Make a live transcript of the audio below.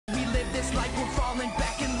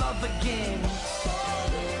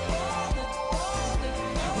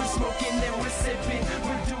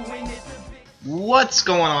What's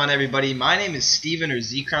going on, everybody? My name is Steven, or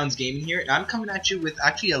zCrownsgaming here, and I'm coming at you with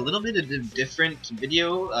actually a little bit of a different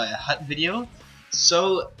video, hut video.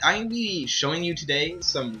 So I'm going to be showing you today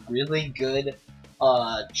some really good,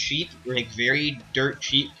 cheap, like very dirt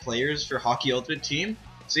cheap players for Hockey Ultimate Team.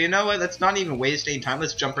 So you know what? Let's not even waste any time.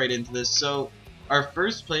 Let's jump right into this. So our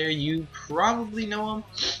first player, you probably know him.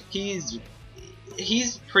 He's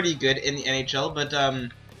pretty good in the NHL, but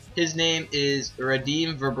his name is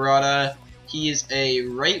Vanbiesbrouck. He is a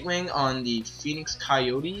right wing on the Phoenix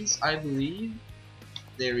Coyotes, I believe.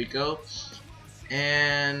 There we go.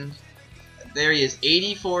 And there he is,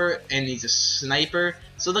 84, and he's a sniper.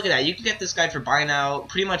 So look at that. You can get this guy for buy now,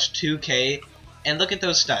 pretty much 2K. And look at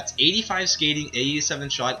those stats. 85 skating, 87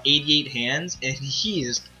 shot, 88 hands. And he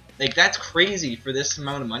is, like, that's crazy for this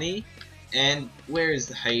amount of money. And where is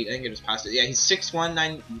the height? I think it was past it. Yeah, he's 6'1",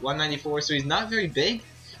 194, so he's not very big.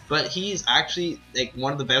 But he's actually like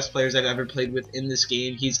one of the best players I've ever played with in this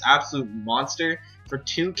game. He's absolute monster. For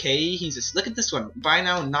 2K, he's just, look at this one. Buy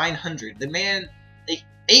now 900. The man, like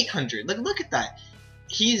 800. Look at that.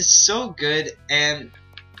 He's so good, and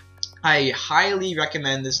I highly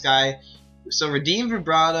recommend this guy. So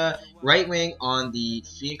Vanbiesbrouck, right wing on the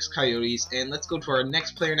Phoenix Coyotes, and let's go to our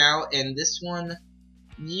next player now. And this one,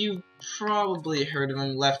 you probably heard of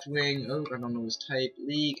him. Left wing. Oh, I don't know his type.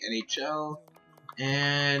 League, NHL.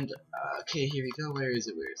 And okay, here we go. Where is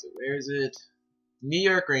it? New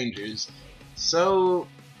York Rangers. So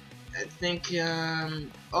I think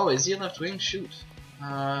oh, is he a left wing? Shoot.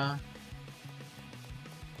 There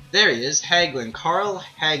he is, Hagelin, Carl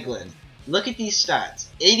Hagelin. Look at these stats.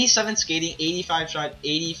 87 skating, 85 shot,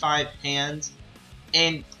 85 hands,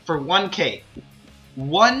 and for 1K,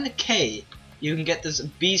 you can get this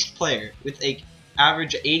beast player with a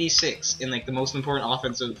average 86 in like the most important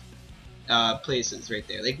offensive places right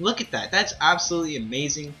there. Like, look at that. That's absolutely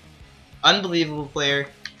amazing. Unbelievable player.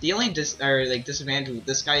 The only disadvantage with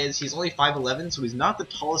this guy is he's only 5'11", so he's not the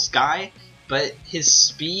tallest guy, but his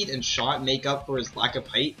speed and shot make up for his lack of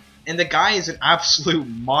height. And the guy is an absolute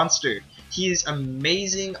monster. He is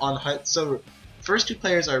amazing on hut. So first two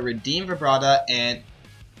players are Vanbiesbrouck and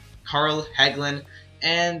Carl Hagelin.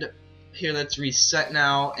 And here, let's reset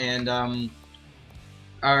now, and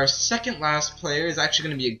our second last player is actually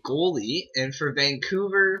going to be a goalie, and for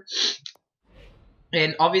Vancouver,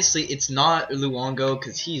 and obviously it's not Luongo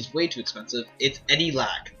because he's way too expensive, it's Eddie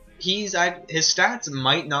Lack. His stats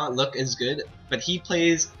might not look as good, but he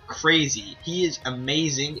plays crazy. He is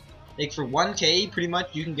amazing. Like, for 1K, pretty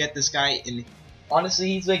much, you can get this guy, and honestly,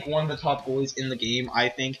 he's like one of the top goalies in the game, I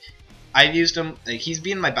think. I've used him, like, he's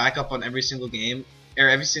been my backup on every single game, or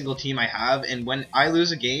every single team I have, and when I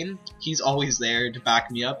lose a game, he's always there to back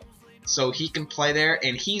me up. So he can play there,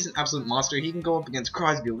 and he's an absolute monster. He can go up against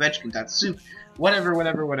Crosby, Ovechkin, Datsyuk,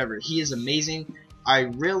 whatever. He is amazing. I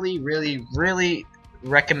really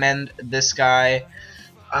recommend this guy.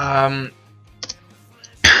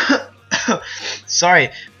 Sorry,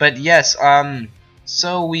 but yes.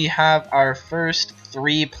 So we have our first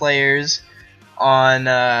three players on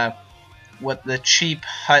what the cheap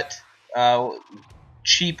hut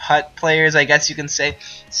players, I guess you can say.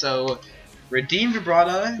 So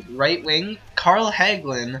Vanbiesbrouck, right wing, Carl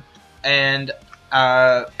Hagelin, and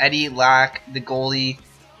Eddie Lack, the goalie.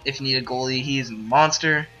 If you need a goalie, he's a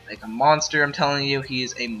monster, like a monster. I'm telling you,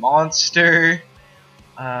 he's a monster.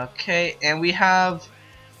 Okay, and we have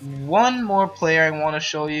one more player I want to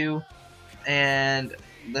show you, and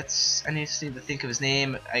I need to think of his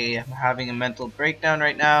name. I am having a mental breakdown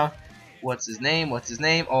right now. What's his name?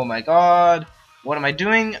 Oh my god. What am I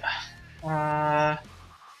doing? Oh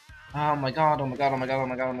my god.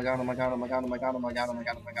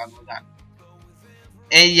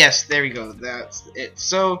 And yes, there we go. That's it.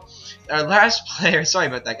 So our last player, sorry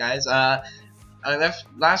about that, guys. Our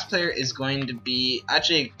last player is going to be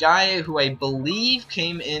actually a guy who I believe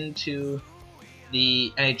came into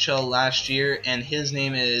the NHL last year, and his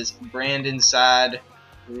name is Brandon Saad,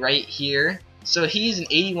 right here. So he's an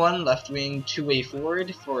 81 left wing, two-way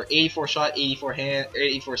forward for 84 shot,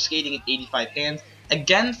 84 skating, and 85 hands.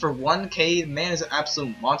 Again, for 1K, the man is an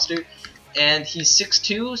absolute monster, and he's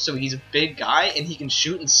 6'2", so he's a big guy, and he can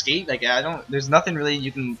shoot and skate. Like, there's nothing really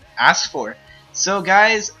you can ask for. So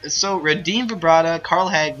guys, Vanbiesbrouck,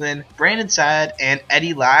 Carl Hagelin, Brandon Saad, and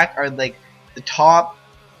Eddie Lack are like the top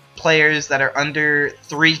players that are under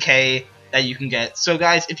 3K that you can get. So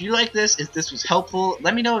guys, if you like this, if this was helpful,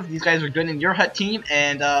 let me know if these guys were good in your hut team,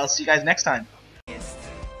 and I'll see you guys next time.